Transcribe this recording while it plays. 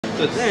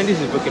So, man, this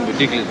is fucking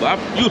ridiculous. But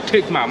you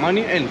take my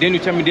money and then you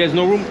tell me there's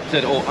no room.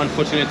 Said, oh,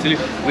 unfortunately,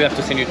 we have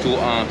to send you to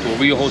a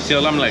real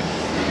hotel. I'm like,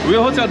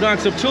 real hotel don't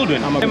accept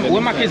children.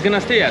 Where my kids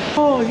gonna stay at?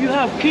 Oh, you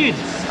have kids.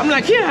 I'm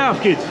like, yeah, I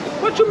have kids.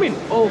 What you mean?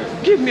 Oh,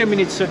 give me a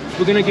minute, sir.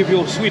 We're gonna give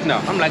you a suite now.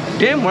 I'm like,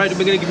 damn right,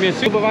 we're gonna give me a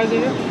suite. Supervisor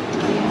here?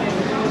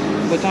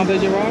 What time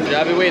did you arrive? Yeah,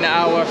 I've been waiting an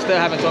hour. Still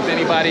haven't talked to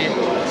anybody.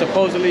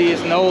 Supposedly,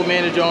 it's no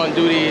manager on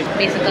duty.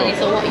 Basically,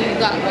 so what you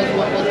got was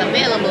what was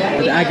available.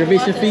 The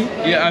aggravation fee?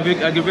 Yeah,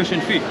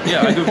 aggravation fee.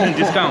 Yeah, aggravation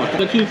discount.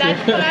 That's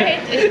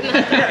right. It's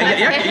not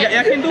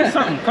Yeah, can do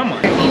something. Come on.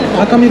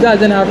 How come you guys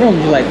didn't have room?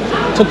 You like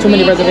took too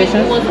many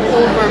reservations? It was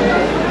over.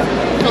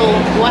 So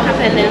what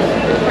happened is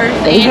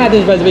first We've had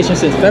this reservation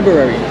since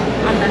February.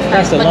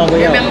 That's a long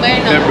way out. Remember,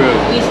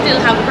 we still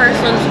have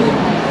persons who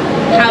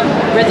have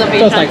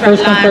reservations. So it's like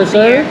first come, first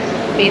serve?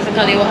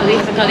 Basically,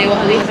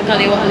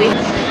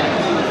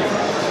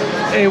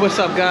 Hey, what's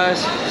up, guys?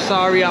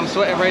 Sorry, I'm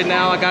sweating right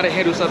now. I gotta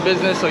handle some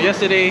business. So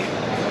yesterday,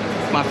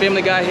 my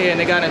family got here and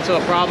they got into a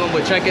problem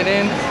with checking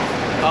in.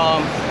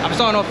 I'm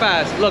starting off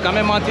fast. Look, I'm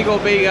in Montego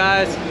Bay,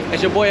 guys.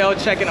 It's your boy out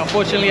checking.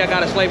 Unfortunately, I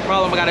got a slight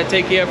problem I gotta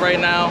take care of right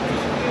now.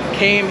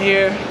 Came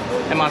here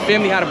and my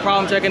family had a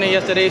problem checking in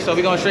yesterday, so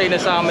we're gonna straighten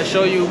this out. I'm gonna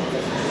show you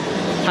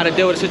how to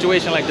deal with a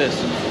situation like this.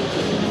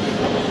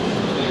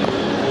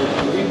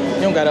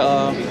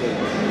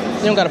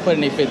 You don't gotta put in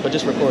their face, but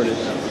just record it.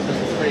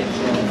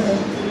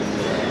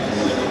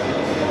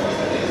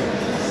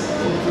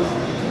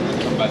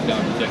 Come back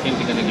down. Check in.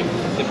 They're gonna give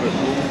separate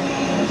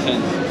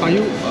room. Are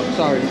you?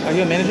 Sorry. Are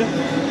you a manager?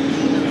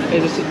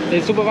 Is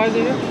a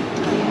supervisor here?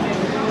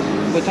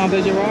 What time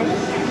did you arrive?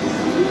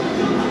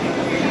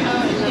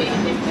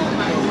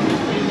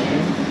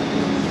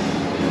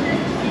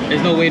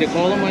 There's no way to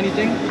call them or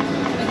anything?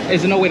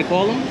 Is there no way to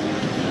call them?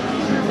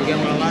 To get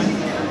them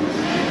online?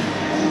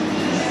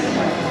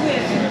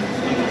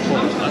 I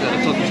gotta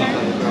talk to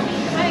somebody, bro.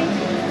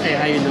 Hey,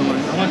 how you doing?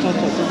 I want to talk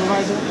to a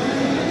supervisor.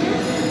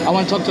 I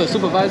want to talk to a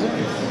supervisor.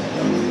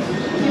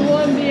 You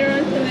won't be here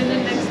until in the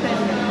next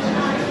 10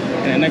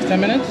 minutes. In the next 10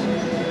 minutes?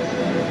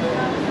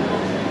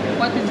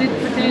 What is it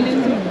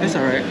pertaining to? It's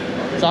alright.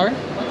 Sorry?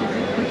 What is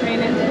it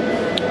pertaining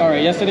to?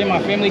 Alright, yesterday my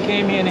family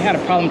came here and they had a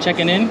problem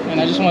checking in, and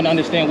I just want to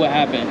understand what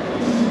happened. At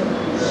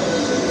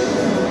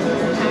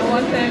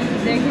what time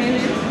did they came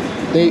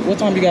in? What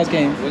time you guys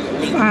came?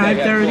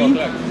 5:30.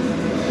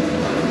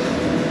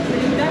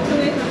 You have to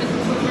wait for the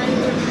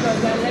supervisor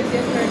because I left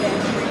yesterday at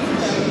 3:30.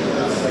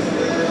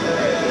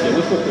 Yeah,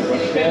 we spoke to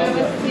Rochelle.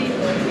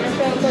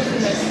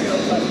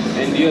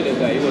 And the other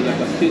guy, he was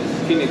like a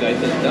skinny guy. He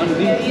said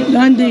Dundee.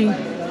 Dundee.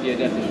 Yeah,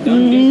 that's it.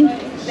 Dundee.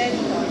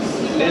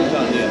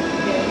 Lenton, yeah.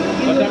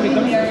 What time he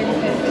coming? In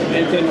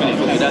 10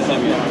 minutes. Okay, that's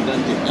him, yeah.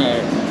 Dundee.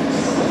 Alright.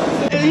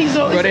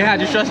 Bro, they had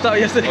you stressed out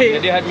yesterday? Yeah,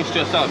 they had me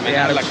stressed out, man. They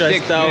had like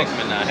stressed 6 out. minutes,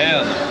 man. Nah,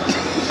 hell no.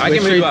 I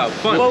came here to have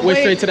fun. Went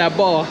straight to that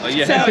bar. Oh,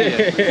 yeah,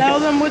 Tell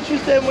them what you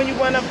said when you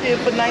went up there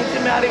for 19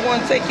 minutes. How they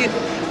want to take you,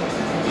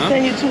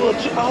 send you to a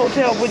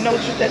hotel with no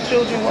that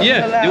children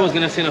wasn't allowed. Yeah, they was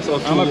gonna send us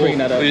off to. I'm gonna bring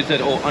that up. They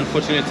said, oh,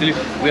 unfortunately,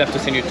 we have to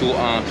send you to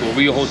a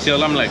real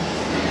hotel. I'm like,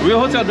 real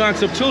hotel don't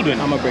accept children.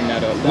 I'm gonna bring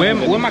that up. Where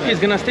my kids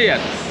gonna stay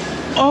at?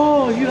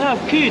 Oh, you have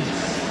kids.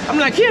 I'm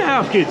like, yeah,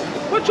 I have kids.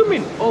 What you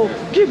mean? Oh,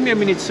 give me a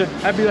minute, sir.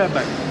 I'll be right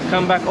back.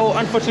 Come back. Oh,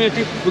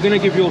 unfortunately, we're gonna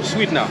give you a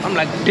suite now. I'm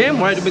like, damn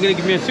right, we're gonna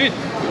give me a suite.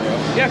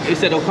 Yeah, he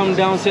said, oh, come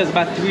downstairs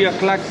about 3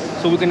 o'clock,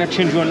 so we're gonna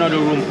change you another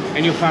room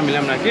and your family.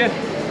 I'm like, yeah,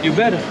 you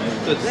better.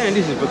 So, man,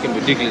 this is fucking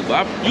ridiculous.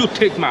 But you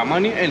take my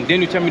money and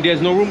then you tell me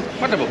there's no room.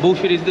 What type of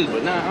bullshit is this?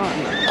 But nah.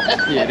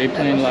 Yeah, they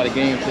playing a lot of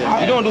games here.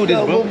 You don't do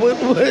this, bro.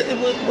 It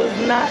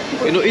was not.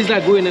 You know, it's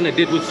like going on a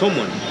date with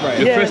someone. Right.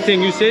 The first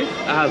thing you say,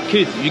 I have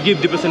kids. You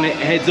give the person a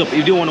heads up.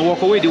 If they want to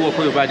walk away, they walk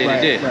away right then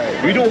and there.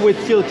 Right. You don't wait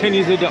till 10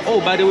 years later, oh,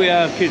 by the way,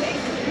 I have kids.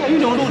 No, you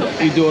don't do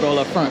that. You do it all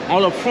up front.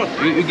 All up front.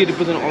 You get the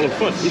person all up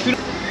front. If you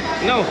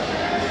no.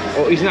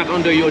 Oh, it's not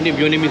under your name.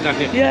 Your name is not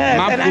there. Yes,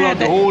 Map and I pull had out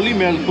the whole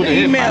email, put the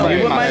it email in.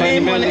 with my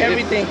name on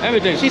everything.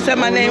 Everything. She said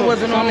my name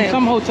wasn't on it.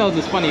 Some hotels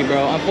is funny,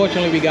 bro.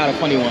 Unfortunately, we got a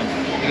funny one.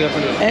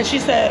 And she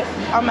said,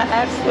 I'm gonna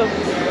ask the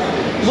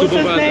what's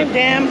his name?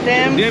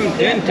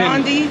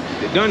 Dundee.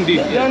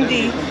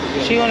 Dundee.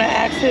 She gonna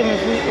ask him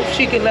if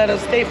she could let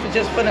us stay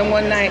for them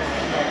one night.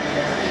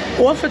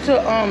 Offer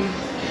to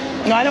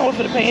no, I didn't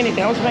offer to pay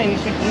anything. I was paying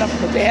these people nothing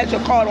because they had your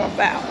card on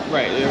file.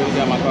 Right, they already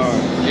got my card.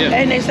 Yeah.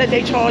 And they said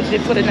they charged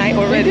it for the night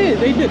already.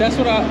 They did. That's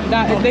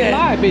what they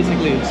lied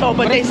basically. So,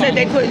 but they said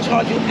they couldn't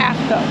charge you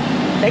after.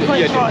 They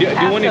couldn't charge they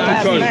wanted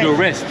to charge the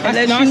rest.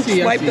 Unless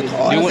you swipe the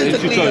card. They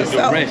wanted to charge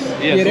the rest.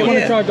 Yeah, they want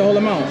to charge the whole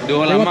amount. The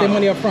whole they amount. want their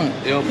money up front.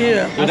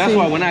 Yeah. So that's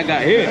why when I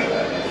got here,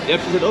 she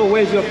said, oh,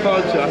 where's your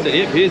card? So I said,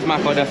 yep, here's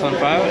my card that's on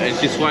file. And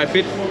she swiped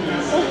it.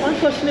 Oh,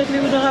 unfortunately,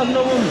 we don't have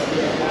no room.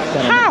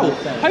 How?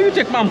 How you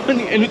take my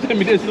money and you tell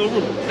me there's no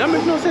room? That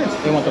makes no sense.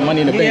 They want the money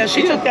in the bank. Yeah,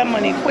 she took that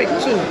money quick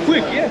too.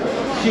 Quick, yeah.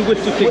 She went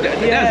to take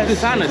that. Yes, that's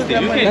dishonest. You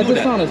can't That's do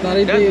that. dishonest. Now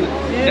they did.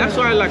 That's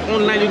why, like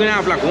online, you're gonna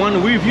have like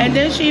one review, And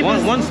then she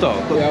one star,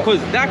 because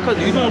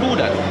you don't do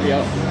that.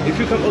 Yeah. If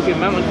you come, okay,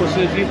 ma'am,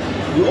 unfortunately,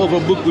 you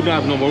overbooked. We don't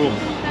have no more room.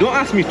 don't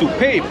ask me to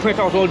pay, print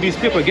out all these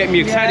papers, get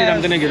me excited.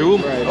 I'm gonna get a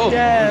room. Right. Oh,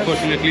 Yes.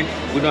 unfortunately,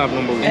 we don't have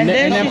no more room. And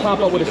then then she- pop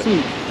up with a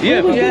suit. Yeah,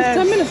 What was because- this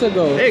 10 minutes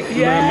ago? Hey, Yes.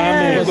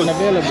 because Wasn't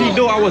available. she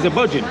know I was a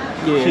budget.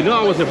 Yeah. She know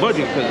I was a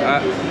budget because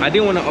I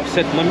didn't want to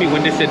upset mommy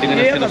when they said they're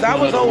gonna Yeah, send us because to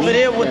I was another over room.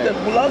 there with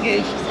the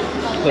luggage.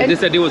 Because they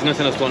said they was gonna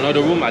send us to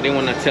another room. I didn't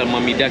want to tell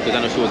mommy that because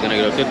I know she was gonna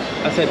get upset.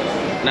 I said,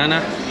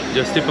 Nana,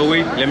 just step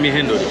away. Let me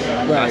handle it.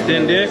 I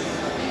stand there.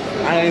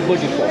 I ain't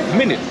budget for a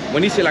minute.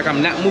 When he said like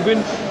I'm not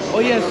moving, oh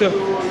yes sir,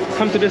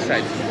 come to this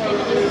side.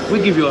 We're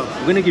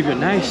gonna give you a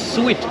nice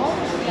suite.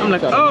 I'm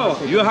like, oh,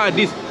 you had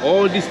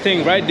all this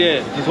thing right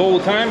there this whole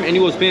time, and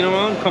you was playing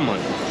around. Come on,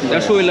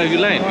 that's why you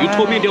lying. You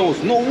told me there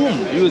was no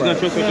room. You was gonna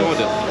transfer to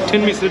order.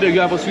 10 minutes later, you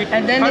have a suite.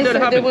 And then How they did it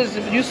said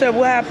happen? you said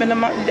what happened to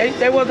my,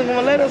 they wasn't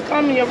gonna let us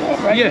come in your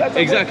room, right? Yeah, That's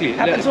what exactly.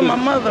 happened to my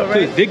mother,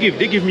 right? They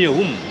give me a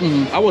room.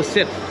 I was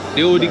set.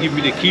 They already give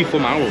me the key for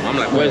my room. I'm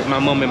like, where's my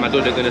mom and my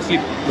daughter gonna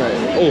sleep? Right.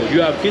 Oh,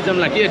 you have kids? I'm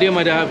like, yeah, they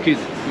might have kids.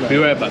 Be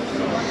right back.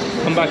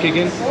 Come back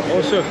again.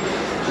 Oh, sir,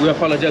 we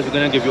apologize. We're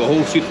gonna give you a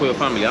whole suite for your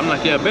family. I'm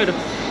like, yeah, better.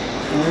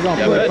 We're gonna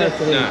Yeah, put a better. price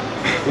to it.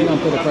 Nah. We're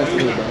gonna put a price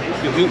to it, bro.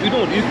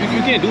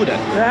 You can't do that.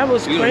 That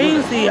was You don't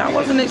do crazy. I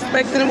wasn't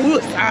expecting it. We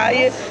was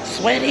tired,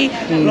 sweaty,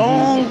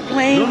 long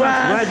plane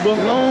ride. Right, bro.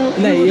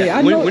 Long. Nah, yeah,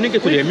 I know. When you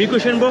get to the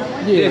immigration, bro,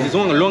 there's this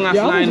long ass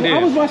Yeah, line I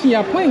there. was watching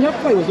y'all plane. Your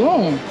flight was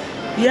long.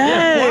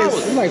 Yes. It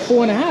was like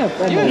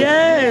 4.5 almost.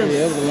 Yes. Yeah,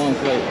 it was a long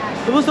flight.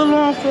 It was a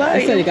long They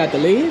flight. said it got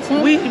delayed,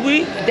 huh?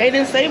 They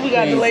didn't say we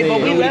got They didn't delayed, say but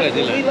it. we No, we left. got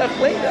delayed. We left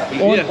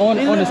later. On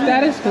the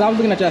status, because I was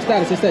looking at your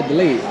status, it said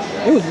delayed.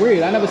 It was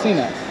weird. I never seen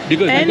that.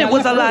 Because And y'all it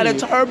was a left lot of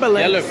early.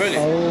 turbulence. Yeah, look, early.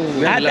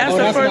 Oh, That's oh, the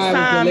that's first why it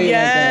was time. delayed like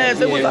Yes,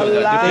 that. it was Yeah, a it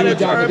was lot They of was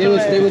dropping. They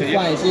turbulence. was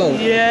flying slow.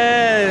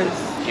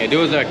 Yes. Yeah, there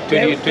was like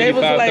They was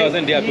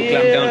 25,000. They had to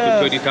clamp down yeah.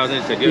 to 30,000.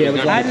 They said, Yeah, it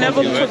was I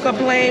never took a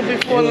plane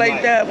before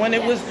like that. When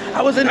it was,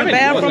 I was in the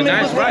bathroom. It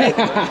was a nice ride.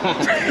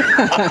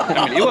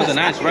 I mean, it was a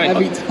nice ride.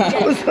 Every I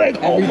time. was like,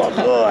 oh my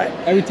God.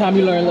 Every time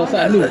you learn a little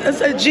something new. I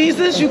said,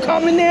 Jesus, you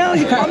coming now?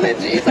 You coming,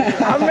 Jesus?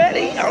 I'm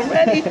ready. I'm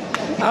ready.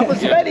 I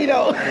was ready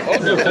though. All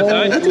jokes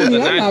aside, it was a I'm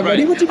nice not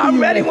ready. ride. What you I'm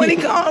mean ready when he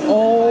comes.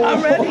 Oh.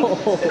 I'm ready.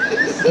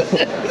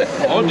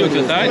 All jokes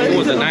aside, it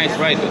was a nice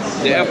ride.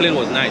 The airplane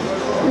was nice.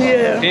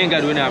 Yeah. Thank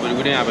God we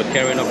didn't have a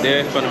carrying up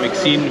there trying to make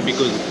scene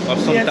because of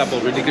some Yes. type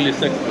of ridiculous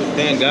thing.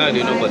 Thank God,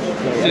 but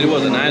still it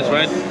was a nice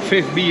ride.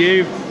 Fifth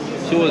behave.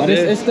 She was But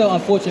there. it's still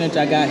unfortunate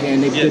y'all got here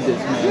and they did this,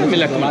 man. I mean,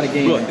 like, a lot of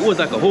games. bro, it was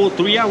like a whole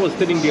 3 hours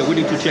sitting there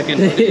waiting to check in.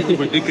 This is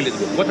ridiculous.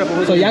 What type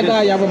of So y'all hotel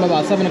got is y'all room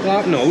about 7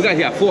 o'clock? this? No, we got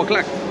here at 4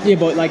 o'clock. Yeah,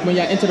 but like when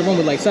y'all entered the room it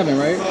was like 7,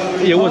 right?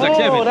 Yeah, it was like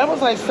 7. Oh, that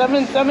was like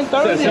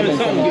 7:30. 7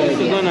 something. This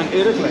was done at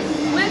 8 o'clock.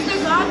 Where's the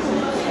dog?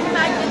 Can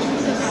I get you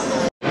the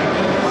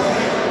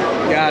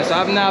Yeah, so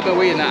I've now been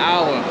waiting an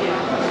hour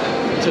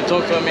to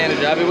talk to a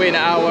manager. I've been waiting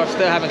an hour,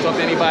 still haven't talked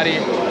to anybody.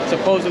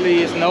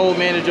 Supposedly it's no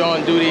manager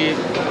on duty.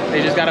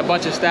 They just got a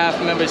bunch of staff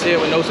members here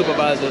with no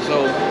supervisor,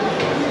 so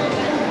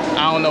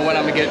I don't know when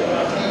I'm gonna get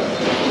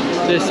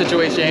this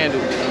situation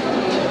handled.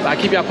 But I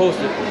keep y'all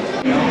posted.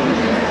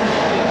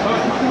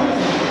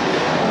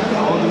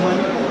 All the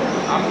money.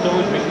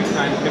 Afterwards, make me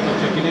sign paper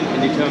checking in,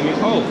 and they tell me,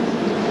 oh,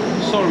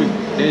 sorry,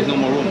 there is no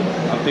more room.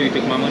 After you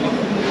take my money,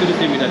 could you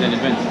tell me that in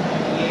advance?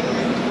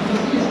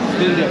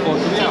 Still there for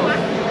 3 hours.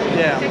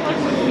 Yeah.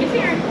 It's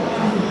here.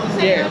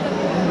 Yeah.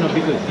 No,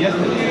 because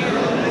yesterday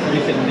they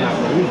said we didn't have a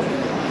room.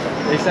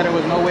 They said there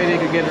was no way they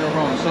could get in the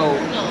room. So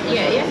No,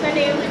 yeah,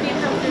 yesterday we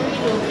didn't have to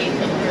relocate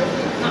the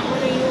person. Not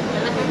only you,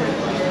 but like a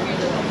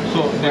person. So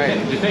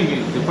the thing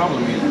is, the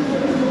problem is,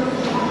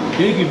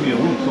 they give me a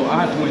room, so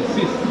I had to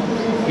insist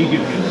he give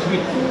me a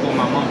suite so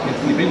my mom can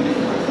sleep in there.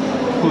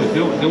 Because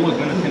they was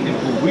gonna send them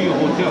to a real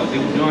hotel. They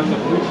would don't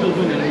have real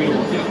children in a real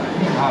hotel.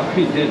 I have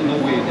kids, there's no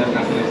way that's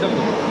not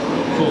acceptable.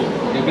 So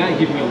the guy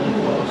gave me a room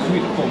for a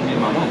suite for me and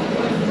my mom.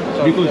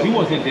 Because he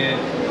wasn't there,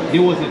 they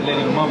wasn't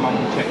letting my mom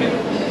check in.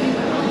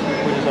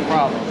 which is a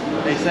problem.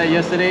 They said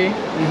yesterday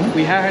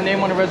we had her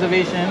name on the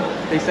reservation.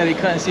 They said they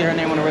couldn't see her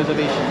name on the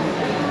reservation.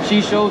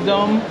 She showed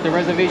them the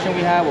reservation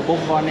we had with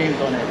both of our names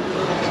on it.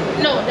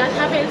 No, that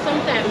happens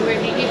sometimes where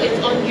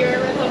it's on your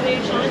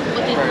reservation,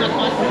 but it's not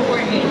on your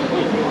end.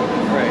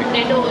 Right.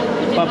 They don't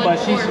put it on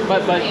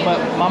But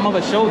my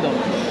mother showed them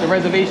the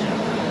reservation.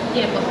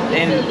 Yeah, but we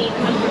And- still need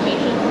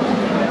confirmation.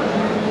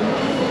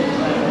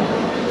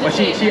 But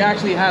she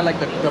actually had like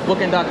the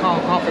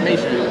booking.com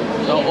confirmation,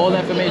 so all the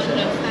information.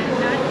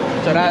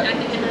 So that At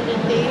the end of the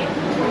day,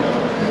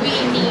 we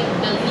need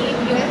the lead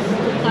guest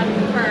to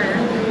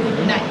confirm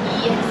that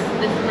yes,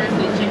 this person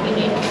is checking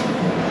in.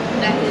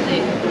 That is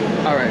it.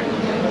 all right.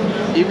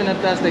 Even if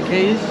that's the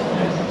case,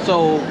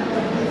 so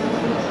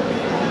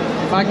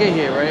if I get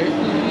here, right,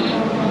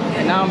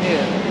 and now I'm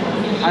here,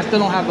 I still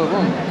don't have a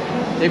room.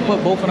 They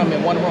put both of them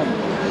in one room.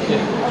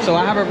 So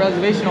I have a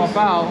reservation on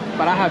file,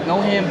 but I have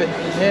no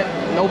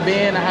no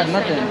band, I have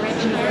nothing.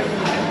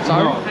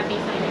 Sorry? No. Have you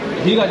signed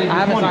it? He got it I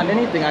haven't signed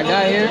anything. I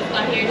got here.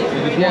 Got here this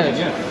This morning. morning, Yes.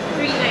 yeah.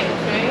 3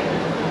 nights, right?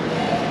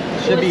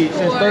 Should be It was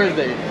since for-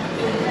 Thursday.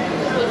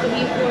 Supposed to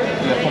be 4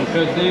 Yeah, from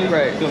Thursday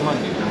Right. till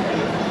Monday.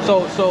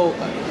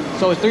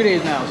 So it's 3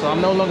 days now. So I'm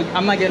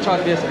not getting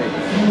charged for yesterday.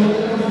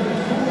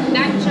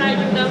 That charge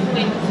of the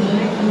went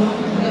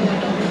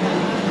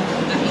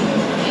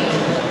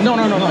No.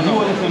 No.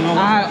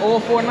 I had all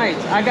 4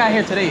 nights. I got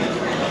here today.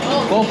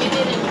 Oh, Both. you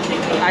didn't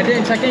check it. I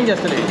didn't check in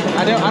yesterday.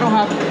 I don't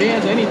have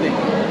bands or anything.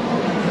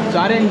 So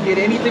I didn't get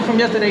anything from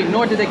yesterday,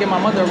 nor did they get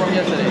my mother a room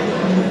yesterday.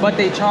 But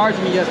they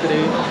charged me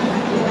yesterday,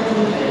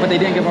 but they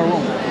didn't give her a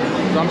room.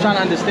 So I'm trying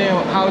to understand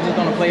how is this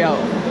gonna play out.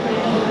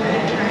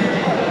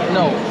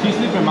 No. She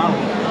sleep in my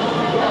room.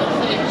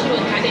 So she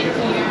was added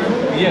to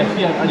your. Yes,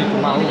 she has added to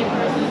my How many room.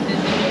 persons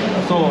is in your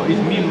room? So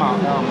it's me,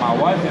 my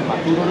wife, and my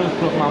 2 daughters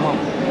plus my mom.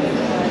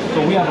 So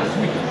we have a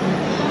suite.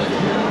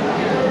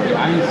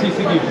 I didn't see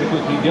CCTV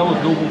because there was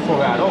no room for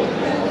her at all.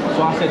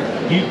 So I said,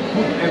 he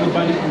put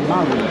everybody in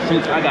my room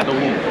since I got the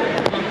room.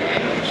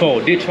 So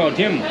they charged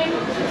him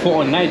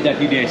for a night that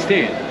he didn't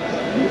stay in.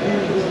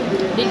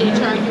 Did they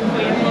charge you for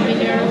your mom in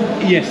your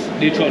room? Yes,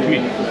 they charged me.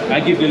 I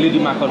give the lady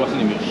my card. What's her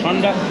name?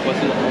 Shonda? What's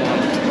her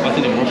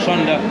name?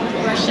 Roshonda?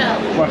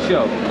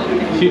 Rochelle.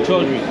 She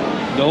charged me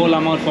the whole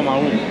amount for my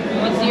room.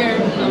 What's your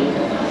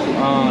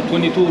number?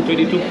 22,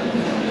 32. 22,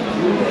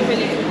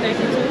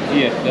 32?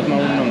 Yeah, that's my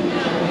room number.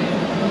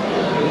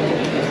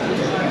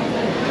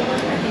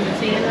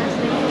 Say your last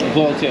name.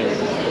 Voltaire.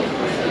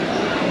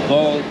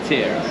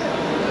 Voltaire.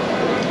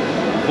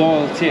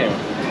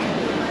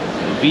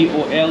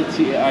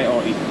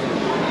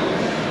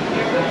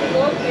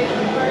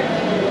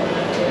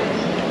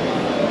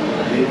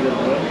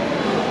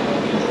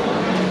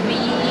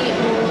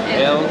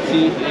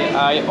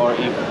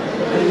 LTAIRE.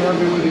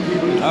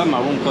 I have my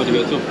room card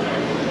here too.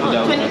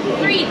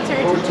 23,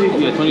 32.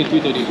 Yeah, 23,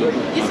 32.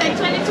 You said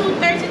 22,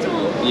 32.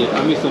 Yeah,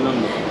 I missed the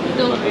number.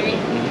 Don't worry.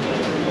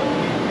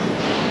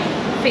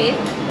 Faith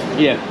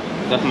Yeah,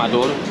 that's my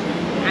daughter.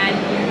 and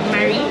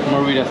Marie.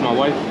 Marie, that's my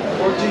wife.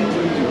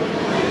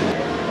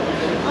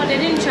 Oh, they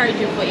didn't charge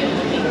you for your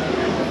movie.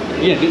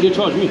 Yeah, they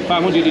charged me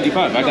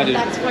 585. I No, got it.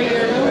 that's for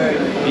your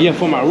room. Yeah,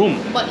 for my room.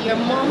 But your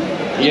mom,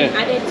 Yeah.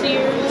 added to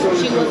your room,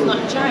 she was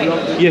not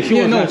charged. Yeah, she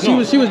Yeah, was no,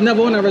 not. she was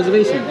never on that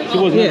reservation. She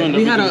was never Yeah, on the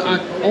we had reservation.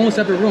 our own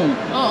separate room.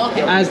 Oh,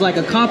 okay. As like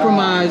a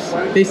compromise,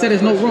 they said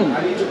there's no room,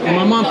 and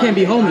my mom can't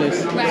be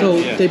homeless, so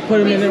Yeah. they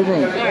put him in their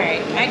room. Alright,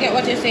 I get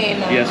what you're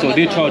saying now. Yeah, so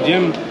they charged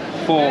him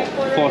for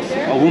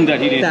a room that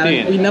he didn't That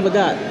stay we in. never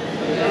got.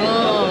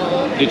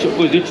 Oh. They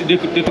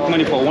took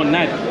money for one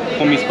night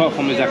from his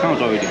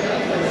account already.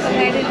 So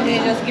why didn't they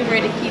just give her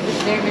the key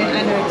to their and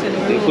add her to the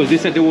room? Because they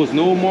said there was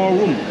no more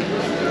room.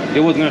 They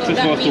was gonna So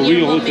transfer that us to mean your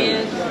Rio mom Hotel.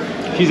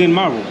 is- She's in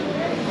my room.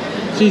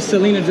 She's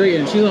Selena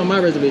Drayton. She's on my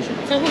reservation.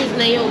 So who's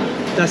Naomi?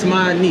 That's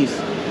my niece.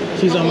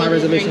 She's on my How old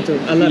is reservation too.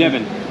 Drayton?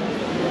 11.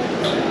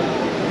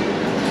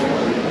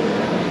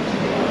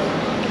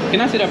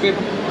 Can I see that paper?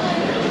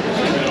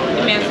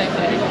 The man said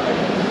that.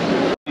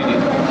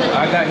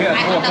 I got here at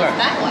I 4 o'clock.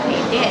 understand what he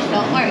did.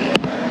 Don't worry.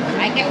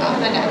 I get off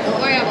of that. Don't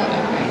worry about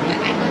that. Right?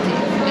 I got it.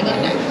 I got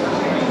that.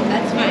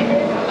 That's fine.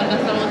 I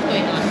understand what's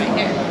going on right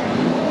there.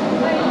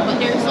 But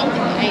there's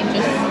something I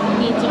just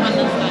need to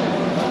understand.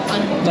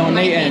 On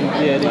their end,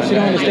 yeah. She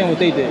don't understand what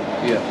they did,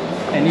 Yeah.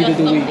 and neither Just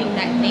do we. something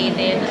that they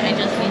did. I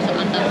just need to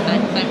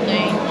understand. So I'm going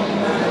to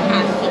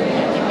ask someone.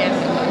 Give me a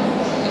second.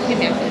 Just give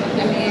me a second.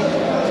 Let me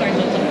sort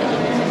out something on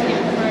the system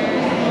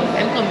first.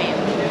 I'm coming.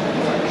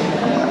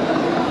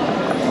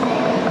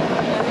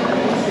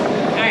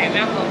 Alright,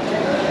 I'm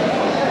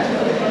coming.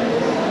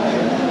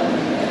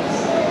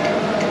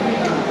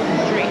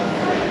 Drink.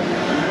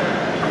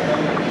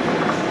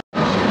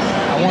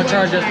 I won't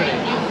charge yesterday.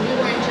 You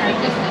weren't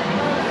charged yesterday.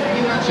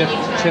 You were Check,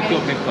 only check your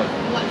charged- bank card.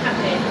 What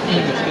happened?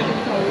 They charged you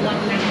for 1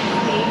 night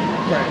stay.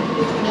 Right.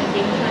 No,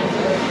 they charged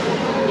you for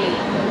 2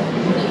 days.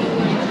 So you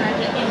weren't charged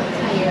the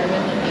entire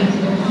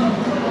reservation.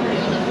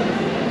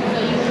 So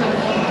you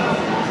charged.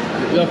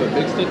 You have a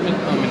big statement?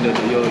 I mean, your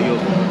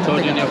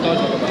charge in your So card?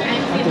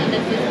 I'm seeing on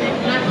the system,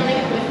 not only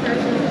with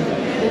persons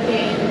who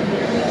pay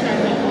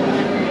recharge of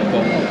 100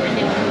 Oh. and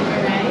then when you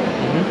arrive,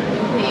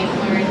 you pay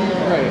for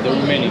Right, the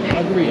remaining.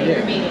 Agreed, the yeah.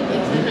 remaining.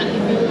 It's not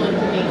if you want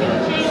to make any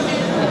changes.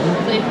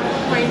 So if,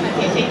 for instance,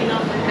 you're taking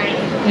off a time,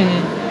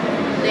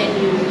 then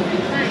you will be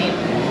fine.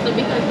 So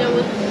because there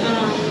was,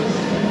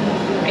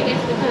 I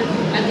guess because,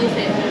 as you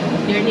said,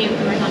 their names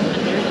were not on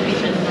the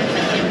reservation for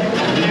September.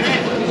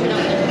 Alright, you should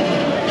have done it.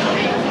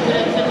 I would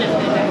have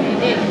suggested that they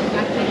did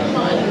after the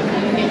call, so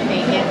you can say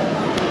yes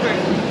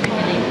first.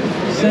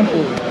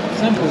 Simple,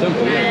 simple.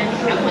 And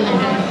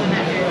apologize for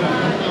that error.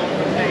 No,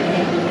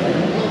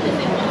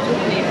 noticing what took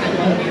place and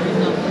what may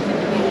result in the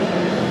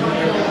situation.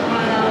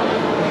 So,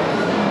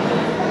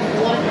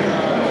 what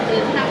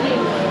is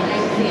happening now,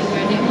 I'm saying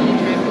where they only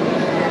tried to do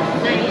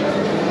night,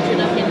 should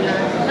have been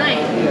last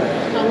night.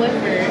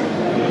 However,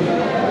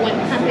 what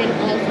happened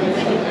also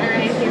when you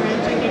arrive here and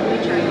check in, we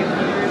charge you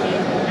for the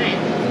remaining night.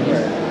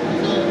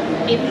 So,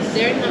 if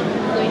they're not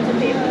going to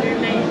pay for their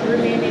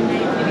remaining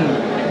night,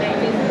 one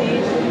night is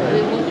paid,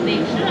 they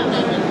should have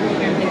done the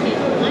program the case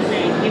one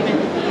night, given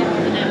the keys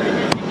to them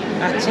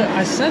and then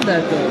I said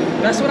that though.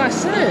 That's what I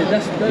said.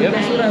 That's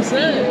what I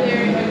said.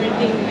 where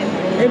everything went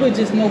It was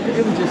just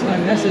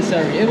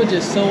unnecessary. It was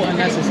just so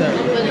unnecessary.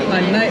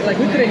 Like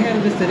we could have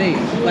handled this today.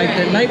 Like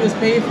the night was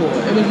paid for.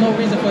 It was no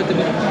reason for it to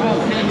be a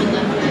problem.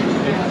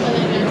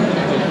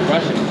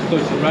 Russian,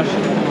 because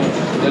Russian.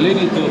 The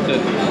lady told that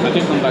I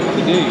can come back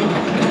today.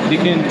 They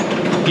can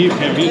give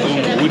him his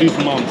room with his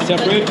mom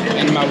separate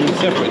and my room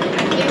separate.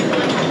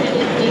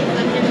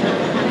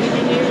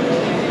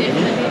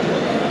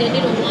 They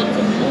didn't want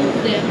to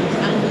move them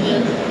as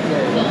well.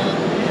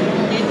 So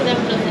they could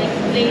have just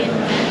explained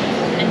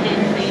and then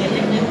they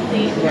let them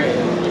stay. Right.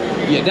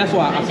 Yeah, that's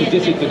why I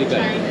suggested to the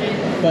guy.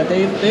 But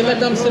they let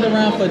them sit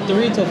around for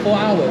 3 to 4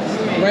 hours,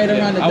 right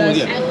around the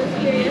desk. I was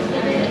here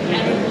yesterday.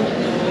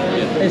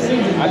 It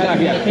seems it's I got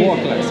here at 4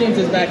 o'clock. It seems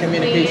it's bad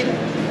communication.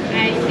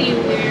 I see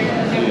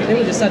where It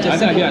was just such a I got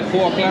simple. here at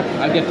 4 o'clock.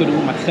 I get to the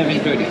room at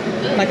 7:30.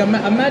 Like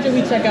imagine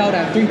we check out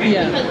at 3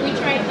 p.m. because we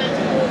tried not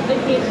to move the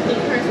kids to the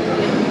person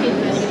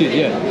with kids.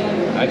 Yeah,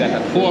 I got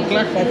at 4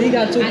 o'clock. But he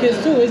got 2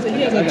 kids too. He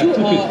has I got 2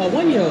 kids. a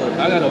 1-year-old.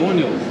 I got a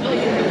 1-year-old. I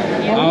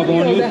have a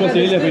 1-year-old plus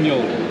an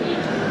 11-year-old.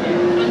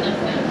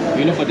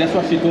 You know, but that's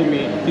what she told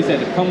me. She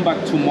said, come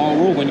back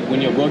tomorrow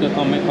when your brother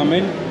come in.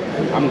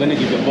 I'm gonna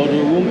give your brother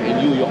a room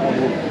and you your own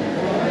room.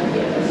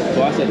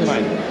 So I said,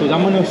 fine. Because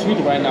I'm on a suite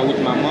right now with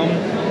my mom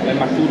and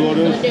my 2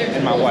 daughters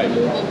and my wife.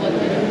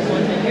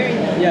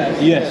 Yes.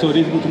 Yeah, so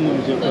they go to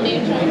move to your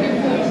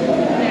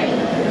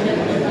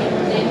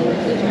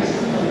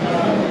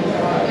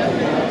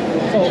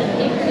So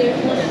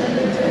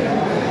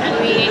And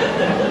we,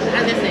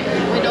 as I said,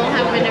 we don't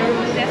have any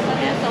rooms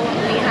yesterday, so what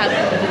we have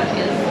to do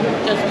is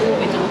just move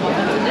it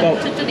over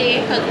to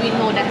today because we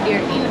know that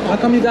they're in. how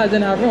come you guys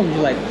didn't have room?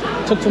 You like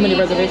took too many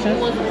reservations?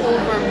 It was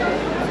over.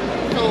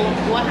 So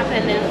what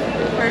happened is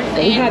first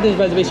But we had this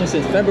reservation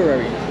since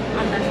February.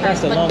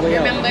 That's a long way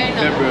out. Remember,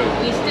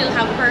 we still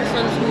have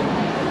persons who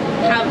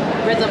have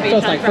reservations. So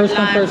it's like first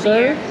come, first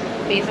serve?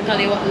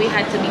 Basically what we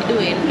had to be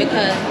doing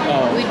because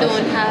we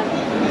don't have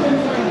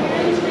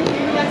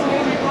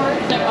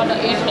the other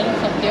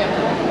agents up there.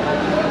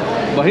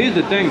 But here's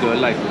the thing though,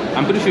 like,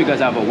 I'm pretty sure you guys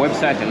have a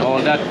website and all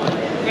that.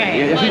 Right.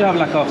 Yeah, you should have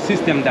like a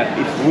system that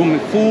if room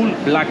is full,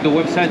 block the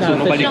website so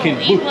nobody can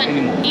book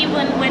anymore.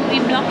 Even when we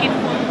block it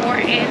from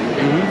our end,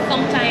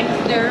 sometimes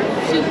their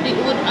shifting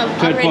would have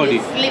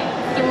already slipped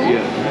through.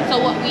 Yeah. So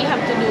what we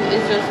have to do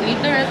is just leave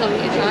the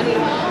reservation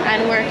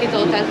and work it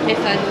out as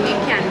best as we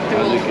can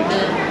through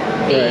the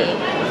day.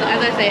 So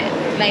as I said,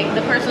 like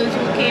the persons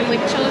who came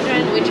with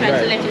children, we tried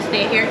to let you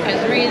stay here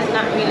because Ray is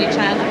not really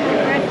child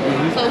appropriate.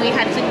 So we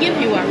had to give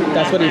you a room.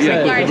 That's what he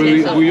said.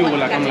 Regardless of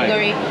what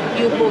category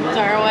you booked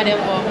or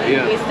whatever,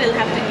 we still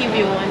have to give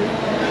you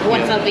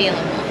what's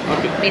available.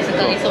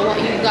 Basically, so what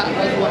you got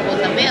was what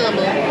was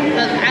available.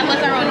 Because I was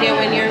around there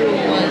when your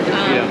room was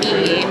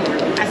being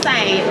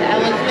assigned. I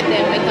was with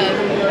them because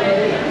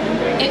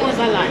it was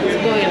a lot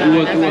going on.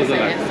 It was a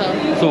lot.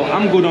 So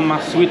I'm good on my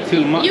suite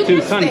till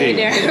Sunday.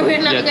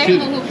 We're not going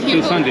to move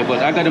you. Till Sunday,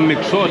 but I gotta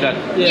make sure that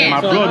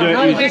my so brother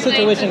how is this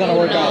situation gonna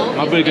work out?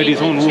 My brother got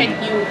his own room.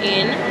 Check you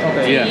in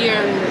to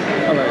your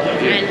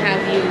room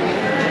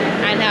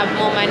and have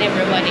mom and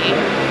everybody.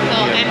 So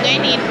I'm going to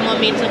need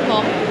mommy to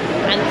come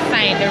and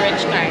sign the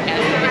rich card.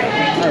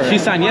 She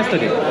signed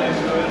yesterday.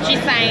 She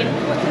signed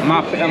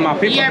my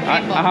paper. your paper.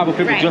 I have a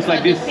paper just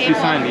like this. She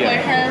signed,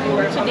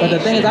 But the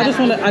thing is, I just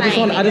want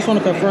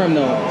to confirm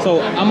though.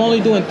 So I'm only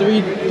doing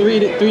three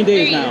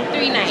days now.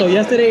 3 nights. So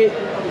yesterday,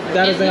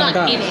 that It's is not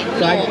on in it.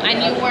 So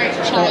And you weren't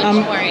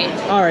charged for it.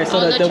 All right. So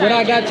the what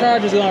I got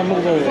charged is gonna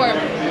move over.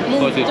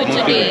 Move to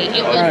today.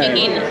 It will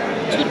begin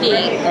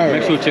today.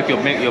 Make sure you check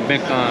your bank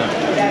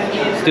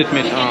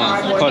statement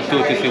card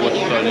to see what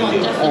you charged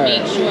in. Just to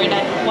make sure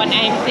that what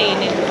I'm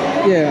saying is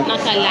not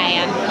a lie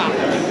and fact.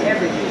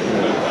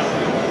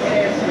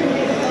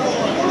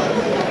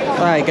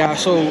 All right, guys.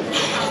 So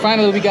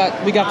finally, we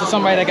got to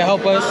somebody that can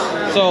help us.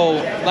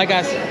 So like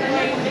I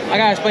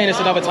gotta explain this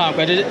another time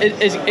because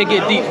it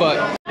get deep, but.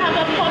 I have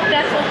a pub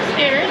that's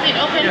upstairs. It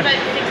opens at 6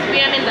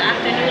 p.m. in the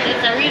afternoon.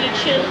 It's a really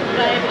chill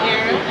vibe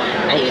here.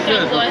 And you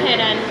can go ahead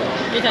and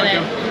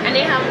utilize. And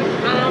they have a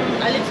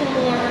little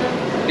more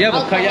They have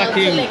a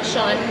kayaking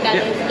selection that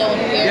is down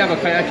here. They have a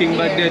kayaking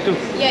back there too.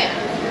 Yeah,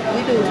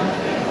 we do.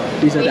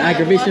 These are the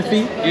aggravation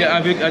fee? Yeah,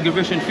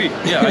 aggravation fee.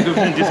 Yeah,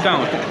 aggravation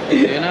discount.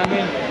 You know what I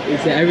mean? He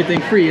said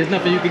everything free. There's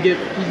nothing you could get.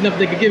 There's nothing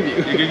they could give you.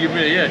 You can give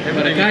me, yeah.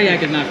 But a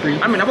kayak is not free.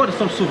 I mean, I bought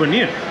some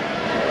souvenir.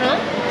 Huh?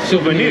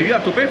 Souvenir. You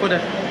have to pay for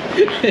that.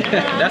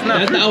 That's not.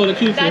 That's not what the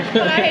future. That's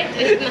right.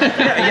 It's not.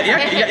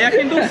 Yeah,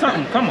 can do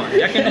something. Come on,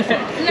 y'all can do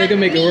something. They can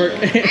make it work.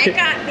 I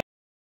got.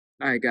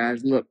 All right,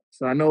 guys. Look.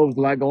 So I know there's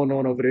a lot going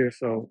on over there.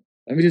 So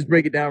let me just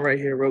break it down right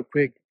here, real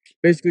quick.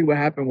 Basically, what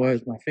happened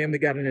was my family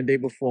got in the day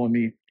before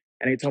me,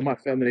 and they told my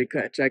family they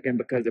couldn't check in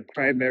because the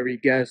primary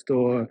guest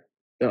or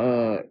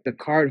the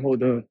card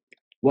holder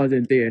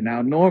wasn't there.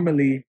 Now,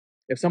 normally,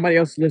 if somebody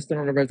else is listed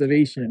on the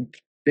reservation,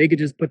 they could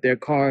just put their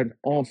card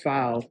on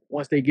file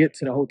once they get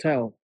to the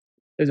hotel.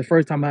 It's the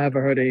first time I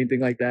ever heard anything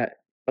like that.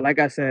 But like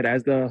I said,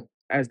 as the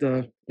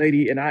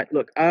lady, and I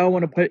don't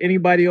want to put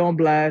anybody on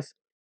blast.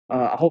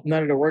 I hope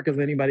none of the workers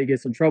or anybody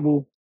gets in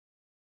trouble.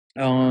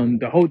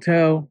 The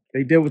hotel,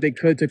 they did what they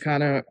could to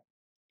kind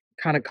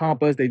of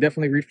comp us. They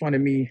definitely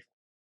refunded me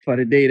for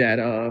the day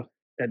that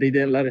they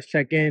didn't let us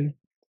check in.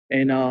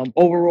 And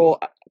overall,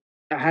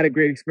 I had a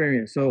great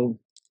experience. So,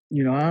 I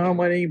don't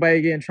want anybody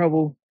to get in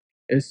trouble.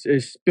 It's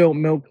spilled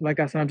milk. Like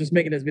I said, I'm just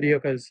making this video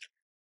because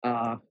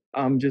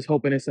I'm just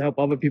hoping it's to help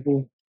other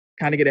people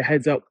kind of get a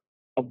heads up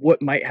of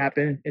what might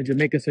happen in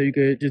Jamaica, so you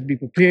could just be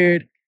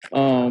prepared.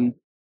 Um,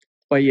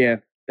 but yeah,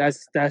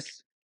 that's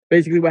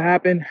basically what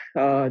happened.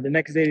 The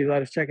next day they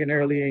let us check in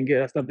early and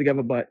get our stuff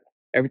together, but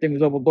everything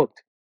was overbooked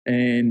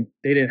and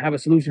they didn't have a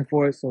solution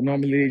for it. So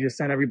normally they just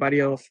send everybody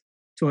else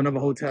to another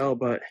hotel.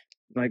 But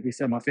like we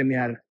said, my family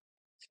had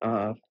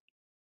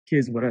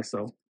kids with us,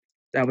 so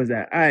that was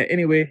that. All right.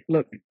 Anyway,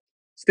 look,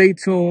 stay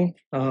tuned.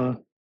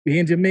 Be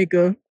in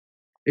Jamaica.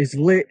 It's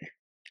lit.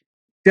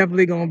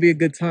 Definitely gonna be a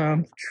good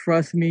time.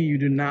 Trust me, you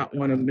do not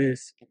want to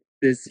miss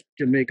this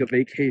Jamaica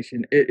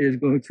vacation. It's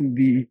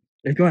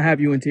gonna have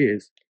you in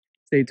tears.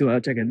 Stay tuned.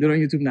 I'll check it. Do it on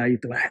YouTube now.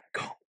 YouTube.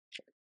 Go.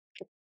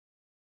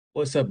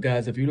 What's up,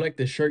 guys? If you like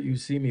the shirt you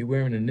see me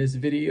wearing in this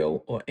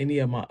video or any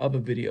of my other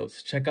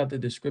videos, check out the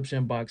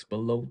description box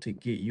below to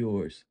get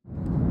yours.